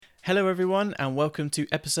Hello, everyone, and welcome to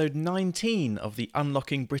episode 19 of the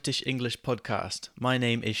Unlocking British English podcast. My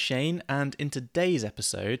name is Shane, and in today's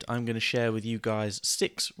episode, I'm going to share with you guys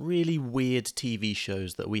 6 really weird TV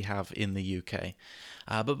shows that we have in the UK.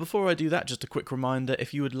 But before I do that, just a quick reminder,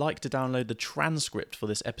 if you would like to download the transcript for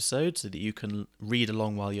this episode so that you can read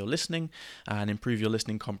along while you're listening and improve your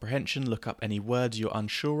listening comprehension, look up any words you're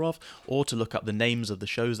unsure of, or to look up the names of the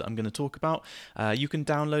shows that I'm going to talk about, you can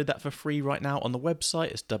download that for free right now on the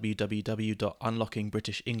website. It's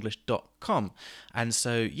www.unlockingbritishenglish.com. And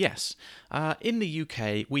so, yes, in the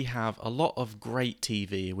UK, we have a lot of great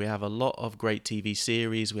TV. We have a lot of great TV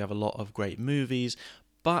series. We have a lot of great movies.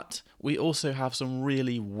 But we also have some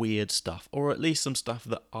really weird stuff, or at least some stuff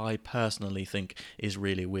that I personally think is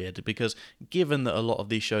really weird, because given that a lot of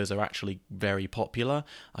these shows are actually very popular,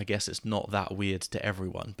 I guess it's not that weird to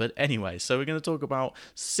everyone. But anyway, so we're going to talk about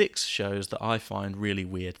 6 shows that I find really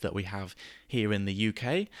weird that we have here in the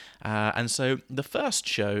UK. And so the first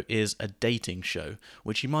show is a dating show,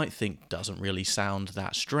 which you might think doesn't really sound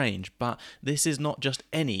that strange, but this is not just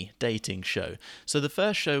any dating show. So the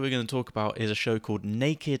first show we're going to talk about is a show called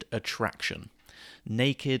Naked Attraction.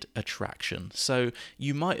 Naked Attraction. So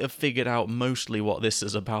you might have figured out mostly what this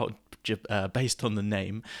is about based on the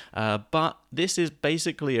name, but this is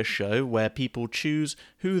basically a show where people choose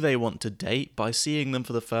who they want to date by seeing them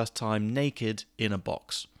for the first time naked in a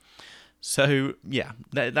box. So, yeah,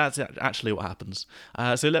 that's actually what happens.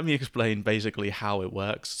 So let me explain basically how it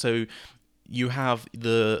works. So you have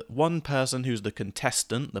the one person who's the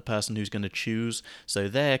contestant, the person who's going to choose. So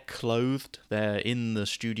they're clothed, they're in the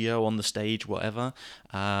studio, on the stage, whatever,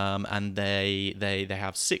 and they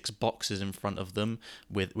have 6 boxes in front of them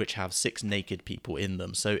which have 6 naked people in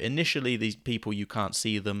them. So initially, these people, you can't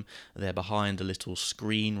see them. They're behind a little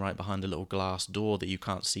screen, right behind a little glass door that you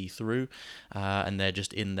can't see through, and they're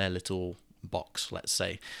just in their little box, let's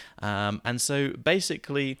say. And so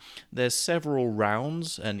basically there's several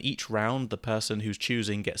rounds, and each round the person who's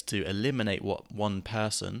choosing gets to eliminate one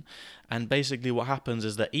person, and basically what happens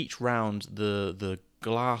is that each round the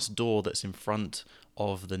glass door that's in front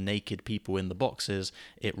of the naked people in the boxes,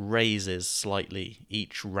 it raises slightly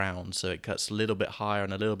each round, so it cuts a little bit higher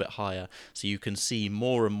and a little bit higher, so you can see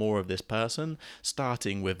more and more of this person,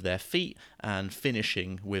 starting with their feet and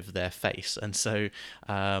finishing with their face. And so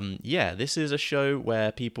this is a show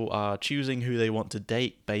where people are choosing who they want to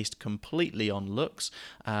date based completely on looks,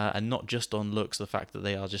 and not just on looks, the fact that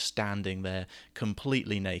they are just standing there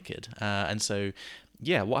completely naked. And so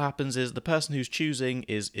what happens is the person who's choosing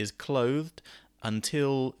is clothed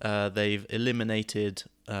until they've eliminated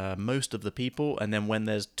most of the people, and then when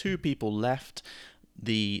there's 2 people left,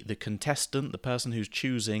 the contestant, the person who's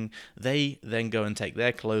choosing, they then go and take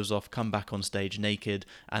their clothes off, come back on stage naked,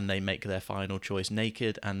 and they make their final choice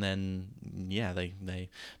naked, and then they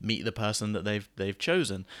meet the person that they've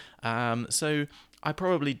chosen. So I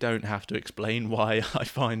probably don't have to explain why I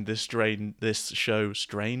find this show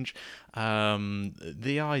strange.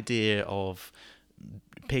 The idea of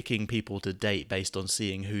picking people to date based on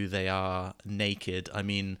seeing who they are naked, I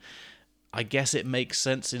mean, I guess it makes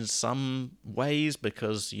sense in some ways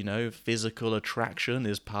because, physical attraction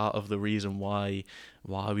is part of the reason why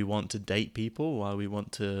we want to date people, why we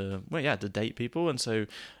want to date people. And so,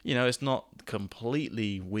 it's not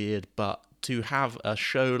completely weird, but to have a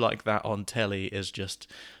show like that on telly is just,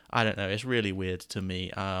 I don't know, it's really weird to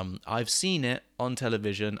me. I've seen it on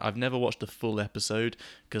television. I've never watched a full episode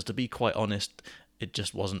because, to be quite honest, it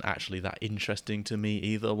just wasn't actually that interesting to me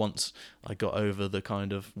either once I got over the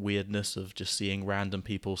kind of weirdness of just seeing random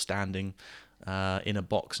people standing in a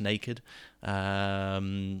box naked.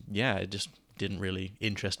 It just didn't really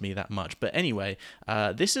interest me that much. But anyway,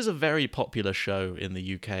 this is a very popular show in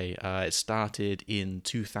the UK. It started in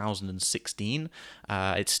 2016.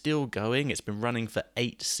 It's still going. It's been running for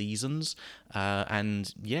 8 seasons.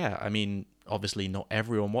 Obviously not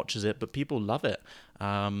everyone watches it, but people love it.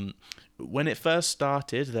 When it first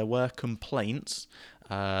started, there were complaints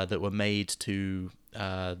that were made to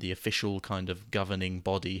the official kind of governing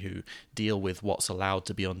body who deal with what's allowed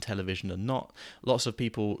to be on television and not. Lots of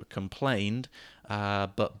people complained,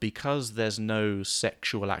 but because there's no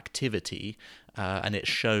sexual activity and it's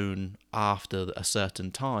shown after a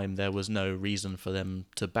certain time, there was no reason for them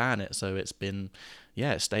to ban it. So it's been,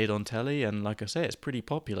 it stayed on telly, and like I say, it's pretty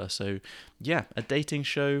popular. So a dating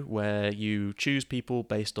show where you choose people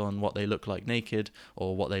based on what they look like naked,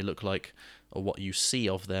 or what they look like, or what you see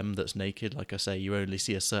of them that's naked. Like I say, you only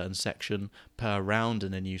see a certain section per round,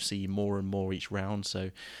 and then you see more and more each round.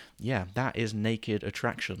 So that is Naked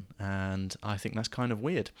Attraction, and I think that's kind of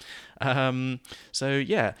weird. The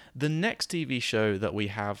next TV show that we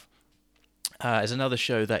have is another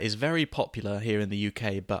show that is very popular here in the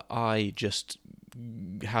UK, but I just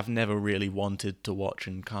have never really wanted to watch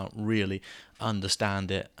and can't really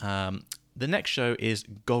understand it. The next show is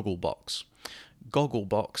Gogglebox.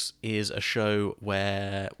 Gogglebox is a show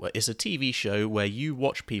where well, it's a TV show where you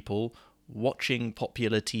watch people watching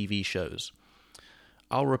popular TV shows.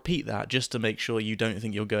 I'll repeat that just to make sure you don't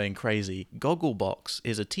think you're going crazy. Gogglebox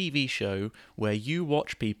is a TV show where you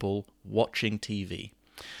watch people watching TV.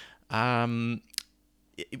 Um,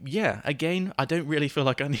 yeah, again, I don't really feel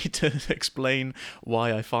like I need to explain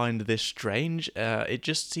why I find this strange. It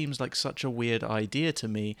just seems like such a weird idea to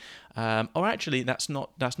me. Or actually, that's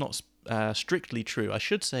not strictly true. I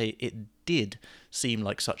should say it did seem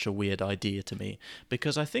like such a weird idea to me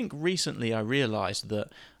because I think recently I realized that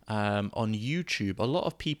on YouTube, a lot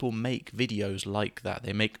of people make videos like that.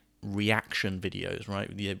 They make reaction videos,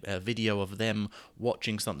 right? A video of them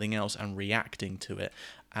watching something else and reacting to it.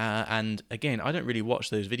 And again, I don't really watch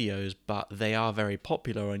those videos, but they are very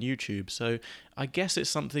popular on YouTube. So I guess it's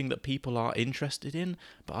something that people are interested in.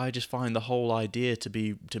 But I just find the whole idea to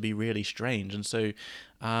be really strange. And so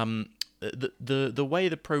the way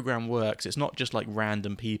the program works, it's not just like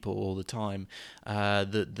random people all the time.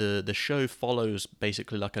 The show follows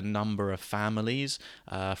basically like a number of families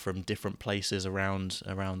from different places around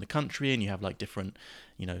the country, and you have like different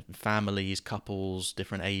families, couples,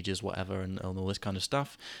 different ages, whatever, and all this kind of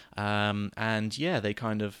stuff. And yeah,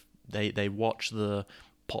 they watch the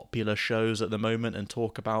popular shows at the moment and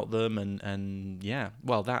talk about them and yeah,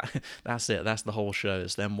 well, that's it. That's the whole show.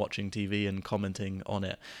 It's them watching TV and commenting on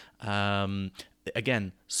it.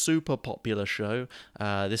 Again, super popular show.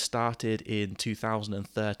 This started in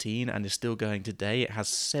 2013 and is still going today. It has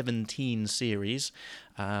 17 series.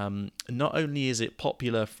 Not only is it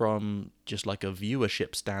popular from just like a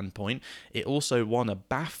viewership standpoint, it also won a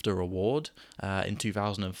BAFTA award in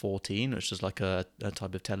 2014, which is like a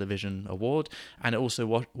type of television award, and it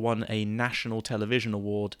also won a National Television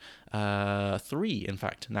Award, three, in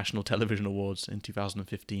fact, National Television Awards in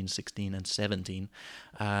 2015, 16, and 17.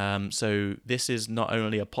 So this is not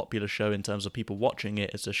only a popular show in terms of people watching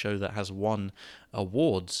it, it's a show that has won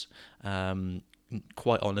awards.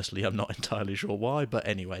 Quite honestly, I'm not entirely sure why, but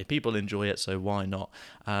anyway, people enjoy it, so why not?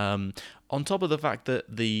 On top of the fact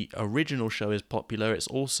that the original show is popular, it's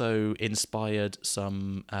also inspired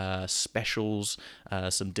some specials,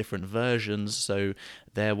 some different versions. So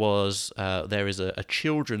there is a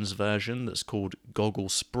children's version that's called Goggle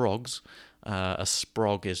Sprogs. A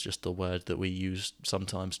sprog is just a word that we use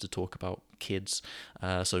sometimes to talk about kids.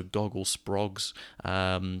 So Goggle Sprogs.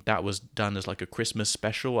 That was done as like a Christmas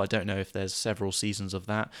special. I don't know if there's several seasons of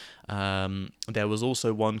that. There was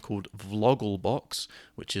also one called Vlogglebox,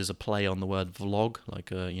 which is a play on the word vlog, like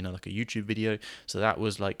a YouTube video. So that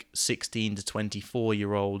was like 16 to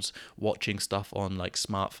 24-year-olds watching stuff on like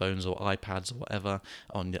smartphones or iPads or whatever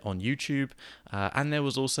on YouTube. And there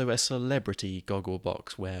was also a celebrity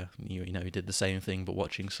Gogglebox where you did the same thing but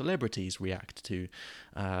watching celebrities react to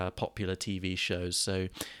popular TV shows. So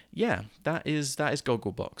yeah, that is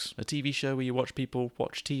Gogglebox, a TV show where you watch people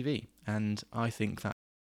watch TV, and I think that.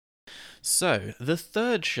 So, the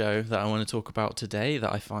third show that I want to talk about today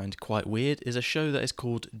that I find quite weird is a show that is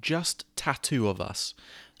called Just Tattoo of Us.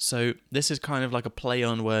 So, this is kind of like a play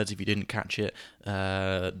on words, if you didn't catch it,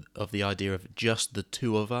 of the idea of just the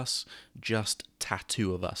two of us, just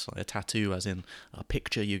tattoo of us. Like a tattoo as in a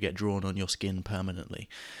picture you get drawn on your skin permanently.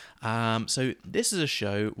 So this is a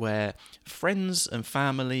show where friends and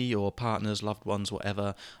family or partners, loved ones,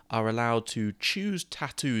 whatever, are allowed to choose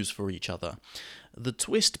tattoos for each other. The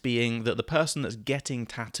twist being that the person that's getting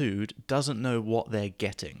tattooed doesn't know what they're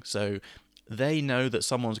getting. So they know that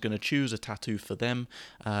someone's going to choose a tattoo for them.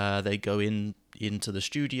 They go into the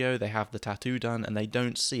studio, they have the tattoo done, and they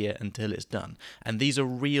don't see it until it's done. And these are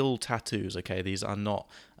real tattoos, okay? These are not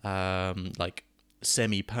like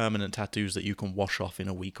semi-permanent tattoos that you can wash off in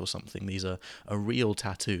a week or something. These are real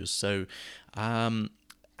tattoos. So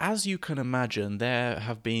as you can imagine, there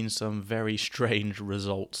have been some very strange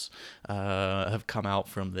results have come out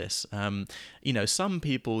from this. Some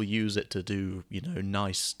people use it to do,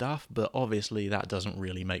 nice stuff, but obviously that doesn't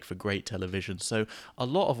really make for great television. So a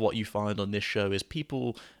lot of what you find on this show is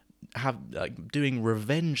people have doing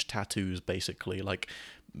revenge tattoos, basically. Like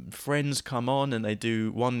friends come on and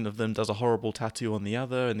one of them does a horrible tattoo on the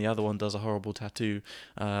other, and the other one does a horrible tattoo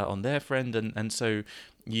on their friend, and so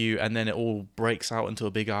and then it all breaks out into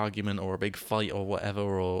a big argument or a big fight or whatever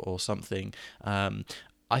or something.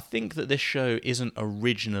 I think that this show isn't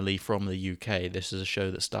originally from the UK. This is a show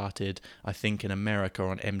that started, I think, in America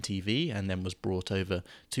on MTV and then was brought over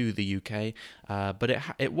to the UK. But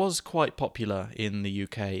it was quite popular in the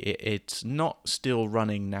UK. It's not still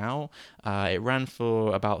running now. It ran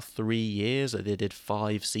for about 3 years. They did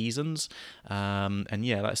 5 seasons. And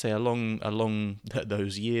yeah, like I say, along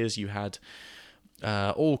those years, you had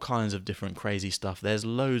all kinds of different crazy stuff. There's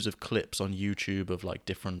loads of clips on YouTube of like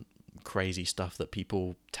different crazy stuff that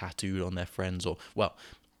people tattooed on their friends, or well,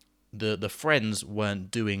 the friends weren't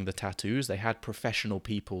doing the tattoos. They had professional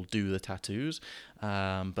people do the tattoos.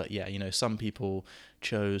 But yeah, some people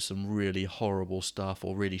chose some really horrible stuff,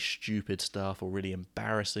 or really stupid stuff, or really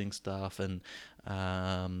embarrassing stuff, and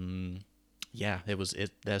yeah,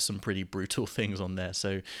 there's some pretty brutal things on there.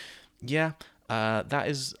 So yeah, that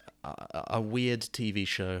is a weird TV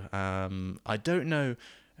show. I don't know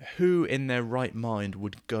who in their right mind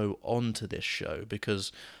would go on to this show,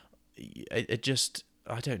 because it just,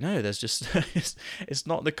 I don't know, there's just it's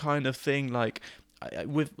not the kind of thing like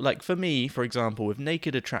with, like, for me, for example, with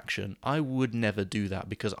Naked Attraction, I would never do that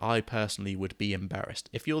because I personally would be embarrassed.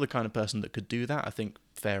 If you're the kind of person that could do that, I think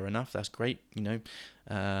fair enough, that's great, do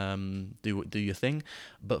your thing.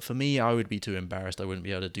 But for me, I would be too embarrassed. I wouldn't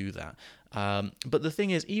be able to do that. But the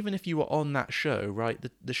thing is, even if you were on that show, right,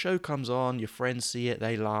 the show comes on, your friends see it,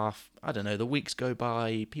 they laugh, I don't know, the weeks go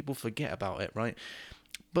by, people forget about it, right?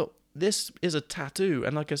 But this is a tattoo,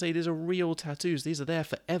 and like I say, these are real tattoos. These are there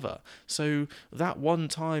forever. So that one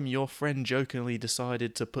time your friend jokingly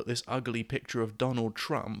decided to put this ugly picture of Donald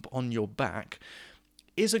Trump on your back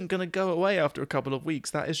isn't going to go away after a couple of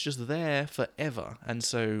weeks. That is just there forever. And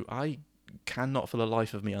so I cannot for the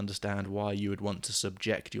life of me understand why you would want to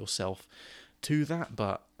subject yourself to that.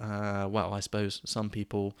 But, well, I suppose some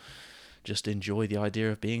people just enjoy the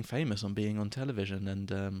idea of being famous and being on television,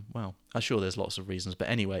 and well, I'm sure there's lots of reasons, but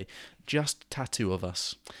anyway, just Tattoo of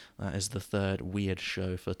Us. That is the third weird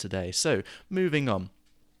show for today. So, moving on.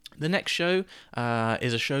 The next show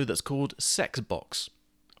is a show that's called Sex Box.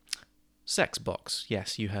 Sex Box,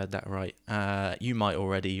 yes, you heard that right. You might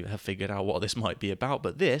already have figured out what this might be about,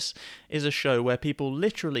 but this is a show where people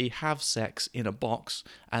literally have sex in a box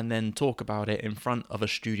and then talk about it in front of a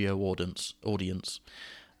studio audience.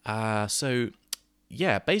 So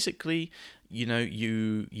yeah, basically, you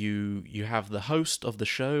have the host of the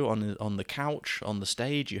show on the couch on the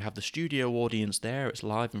stage. You have the studio audience there. It's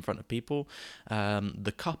live in front of people.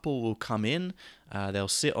 The couple will come in. They'll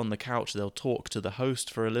sit on the couch. They'll talk to the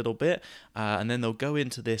host for a little bit, and then they'll go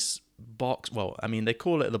into this box. Well, I mean, they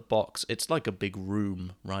call it the box. It's like a big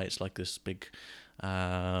room, right? It's like this big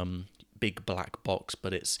black box,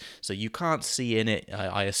 but it's, so you can't see in it.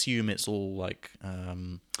 I assume it's all like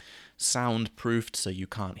soundproofed, so you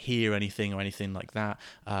can't hear anything or anything like that.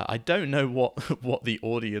 I don't know what the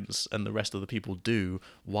audience and the rest of the people do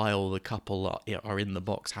while the couple are in the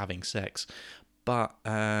box having sex. But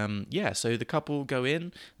yeah, so the couple go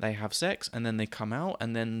in, they have sex, and then they come out,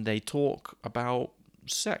 and then they talk about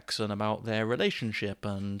sex and about their relationship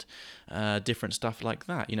and different stuff like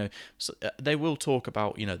that. So they will talk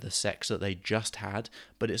about the sex that they just had,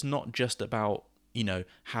 but it's not just about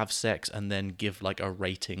have sex and then give like a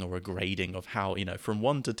rating or a grading of how, from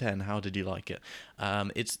 1 to 10, how did you like it.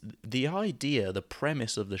 It's the idea, the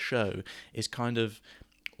premise of the show is kind of,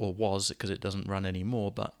 or was, because it doesn't run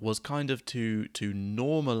anymore, but was kind of to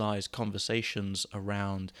normalize conversations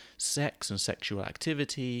around sex and sexual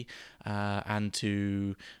activity, and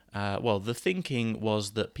to well, the thinking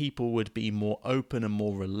was that people would be more open and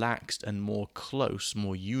more relaxed and more close,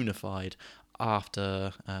 more unified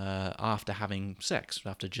after having sex,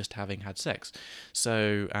 after just having had sex.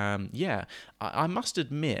 So yeah, I must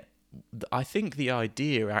admit, I think the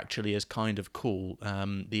idea actually is kind of cool.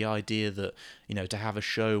 The idea that, to have a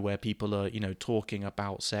show where people are, talking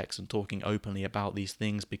about sex and talking openly about these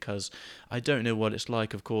things, because I don't know what it's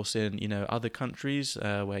like, of course, in, other countries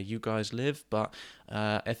where you guys live, but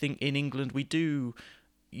I think in England we do,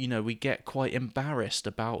 we get quite embarrassed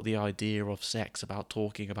about the idea of sex, about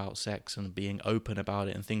talking about sex and being open about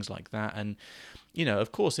it and things like that. And,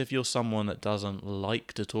 of course, if you're someone that doesn't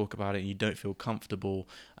like to talk about it and you don't feel comfortable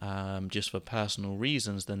just for personal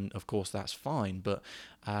reasons, then of course that's fine. But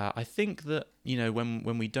I think that,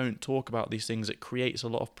 when we don't talk about these things, it creates a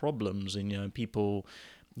lot of problems, and, people,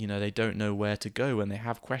 they don't know where to go when they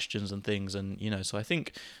have questions and things. And, so I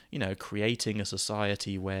think, creating a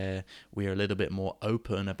society where we're a little bit more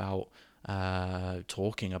open about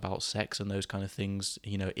talking about sex and those kind of things,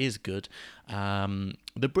 is good.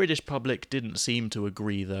 The British public didn't seem to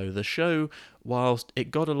agree, though. The show, whilst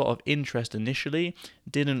it got a lot of interest initially,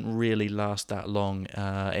 didn't really last that long.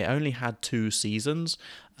 It only had 2 seasons,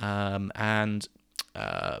 and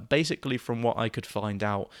basically, from what I could find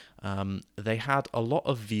out, they had a lot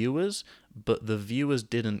of viewers, but the viewers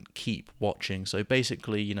didn't keep watching. So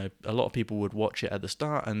basically, a lot of people would watch it at the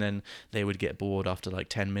start, and then they would get bored after like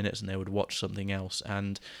 10 minutes and they would watch something else.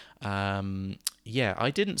 And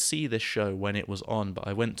I didn't see this show when it was on, but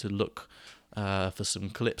I went to look for some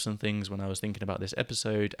clips and things when I was thinking about this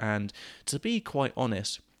episode. And to be quite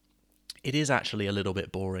honest, it is actually a little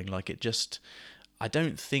bit boring. Like, I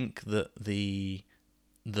don't think that the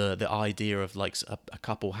idea of like a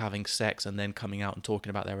couple having sex and then coming out and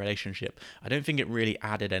talking about their relationship, I don't think it really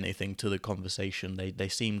added anything to the conversation. They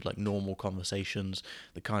seemed like normal conversations,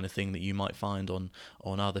 the kind of thing that you might find on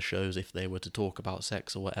other shows if they were to talk about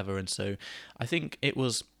sex or whatever. And so I think it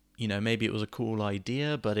was, maybe it was a cool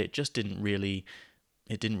idea, but it just didn't really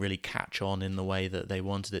catch on in the way that they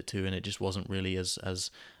wanted it to, and it just wasn't really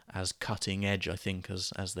as cutting edge, I think,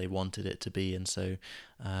 as they wanted it to be. And so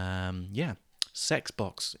Sex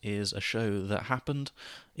Box is a show that happened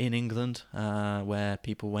in England, where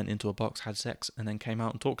people went into a box, had sex, and then came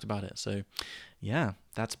out and talked about it. So, yeah,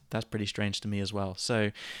 that's pretty strange to me as well.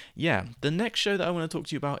 So, yeah, the next show that I want to talk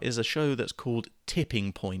to you about is a show that's called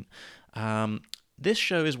Tipping Point. This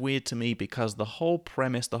show is weird to me because the whole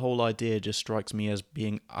premise, the whole idea just strikes me as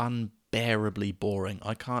being unbearably boring.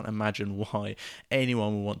 I can't imagine why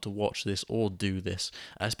anyone would want to watch this or do this,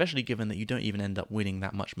 especially given that you don't even end up winning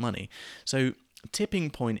that much money. So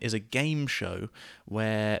Tipping Point is a game show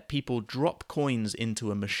where people drop coins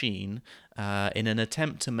into a machine in an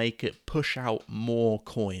attempt to make it push out more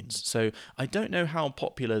coins. So I don't know how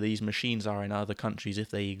popular these machines are in other countries, if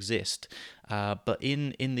they exist, but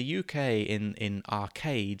in the UK, in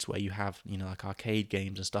arcades where you have like arcade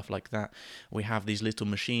games and stuff like that, we have these little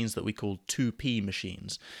machines that we call 2p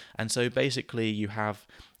machines. And so basically you have,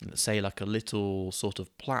 let's say, like a little sort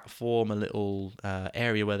of platform, a little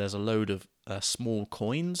area where there's a load of small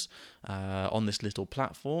coins on this little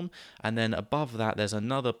platform, and then above that there's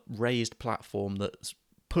another raised platform that's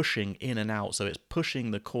pushing in and out, so it's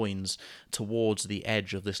pushing the coins towards the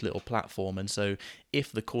edge of this little platform. And so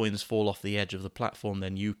if the coins fall off the edge of the platform,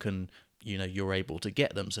 then you're able to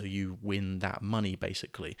get them, so you win that money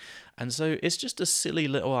basically. And so it's just a silly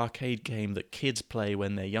little arcade game that kids play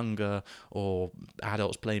when they're younger, or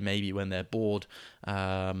adults play maybe when they're bored.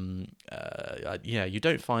 You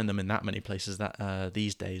don't find them in that many places that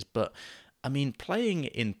these days, but I mean, playing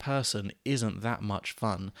it in person isn't that much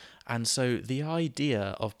fun. And so the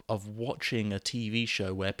idea of watching a TV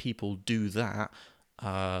show where people do that,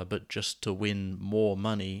 but just to win more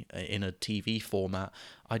money in a TV format,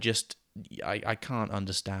 I can't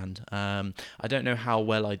understand. I don't know how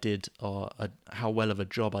well I did, or how well of a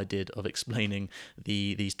job I did of explaining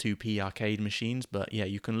these 2p arcade machines, but yeah,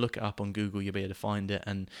 you can look it up on Google. You'll be able to find it.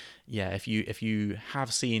 And yeah, if you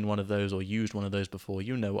have seen one of those or used one of those before,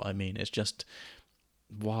 you know what I mean. It's just,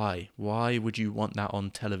 why would you want that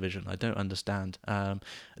on television? I don't understand.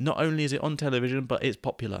 Not only is it on television, but it's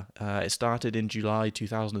popular. It started in July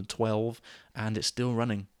 2012 and it's still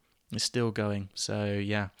running. It's still going. So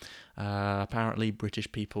yeah, apparently British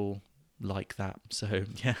people like that. So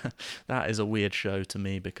yeah, that is a weird show to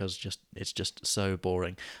me because it's just so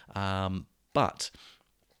boring. But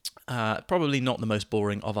probably not the most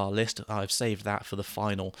boring of our list. I've saved that for the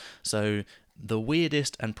final. So the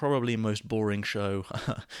weirdest and probably most boring show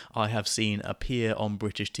I have seen appear on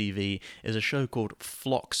British TV is a show called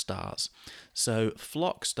Flock Stars. So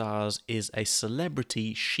Flock Stars is a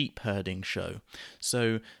celebrity sheep herding show.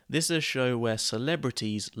 So this is a show where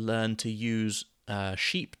celebrities learn to use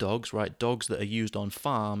sheepdogs, right? Dogs that are used on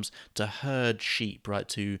farms to herd sheep, right?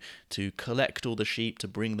 To collect all the sheep, to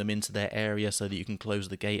bring them into their area so that you can close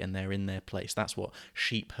the gate and they're in their place. That's what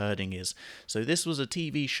sheep herding is. So this was a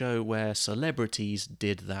TV show where celebrities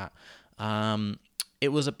did that. It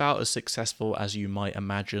was about as successful as you might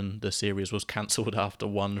imagine. The series was cancelled after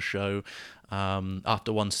one series.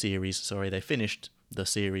 Sorry, they finished the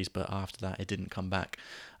series, but after that it didn't come back.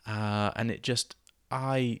 And it just,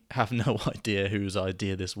 I have no idea whose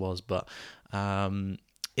idea this was, but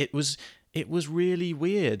it was really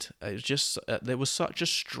weird. It was just there was such a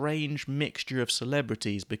strange mixture of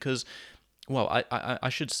celebrities because, well, I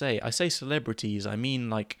should say, I say celebrities, I mean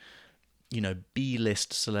like,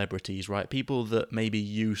 B-list celebrities, right? People that maybe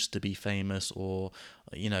used to be famous, or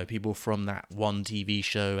people from that one TV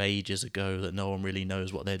show ages ago that no one really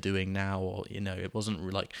knows what they're doing now, or it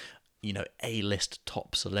wasn't like A-list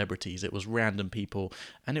top celebrities. It was random people,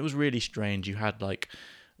 and it was really strange. You had like,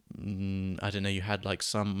 I don't know, you had like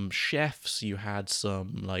some chefs, you had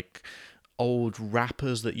some like old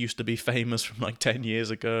rappers that used to be famous from like 10 years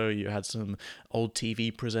ago, you had some old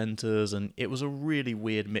TV presenters, and it was a really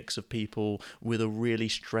weird mix of people with a really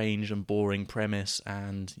strange and boring premise.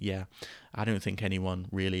 And yeah, I don't think anyone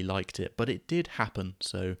really liked it, but it did happen,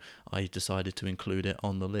 so I decided to include it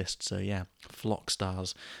on the list. So yeah, Flock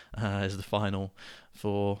Stars is the final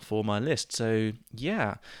for my list. So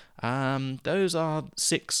yeah, those are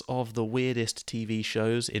 6 of the weirdest TV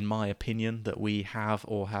shows, in my opinion, that we have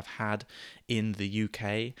or have had in the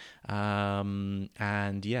UK.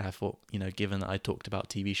 And yeah, I thought, given that I talked about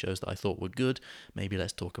TV shows that I thought were good, maybe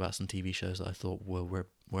let's talk about some TV shows that I thought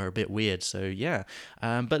were a bit weird. So yeah,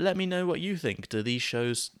 but let me know what you think. Do these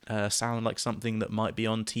shows sound like something that might be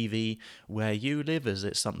on TV where you live? Is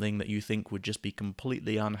it something that you think would just be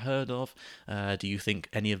completely unheard of? Do you think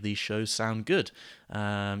any of these shows sound good?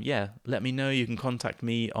 Yeah, let me know. You can contact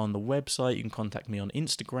me on the website. You can contact me on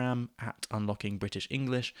Instagram at Unlocking British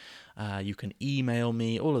English. You can email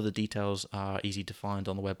me. All of the details are easy to find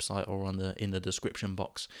on the website or in the description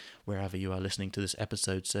box wherever you are listening to this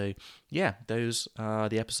episode. So yeah, those are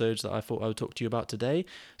the episodes that I thought I would talk to you about today.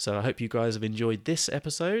 So I hope you guys have enjoyed this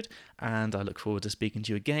episode, and I look forward to speaking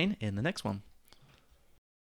to you again in the next one.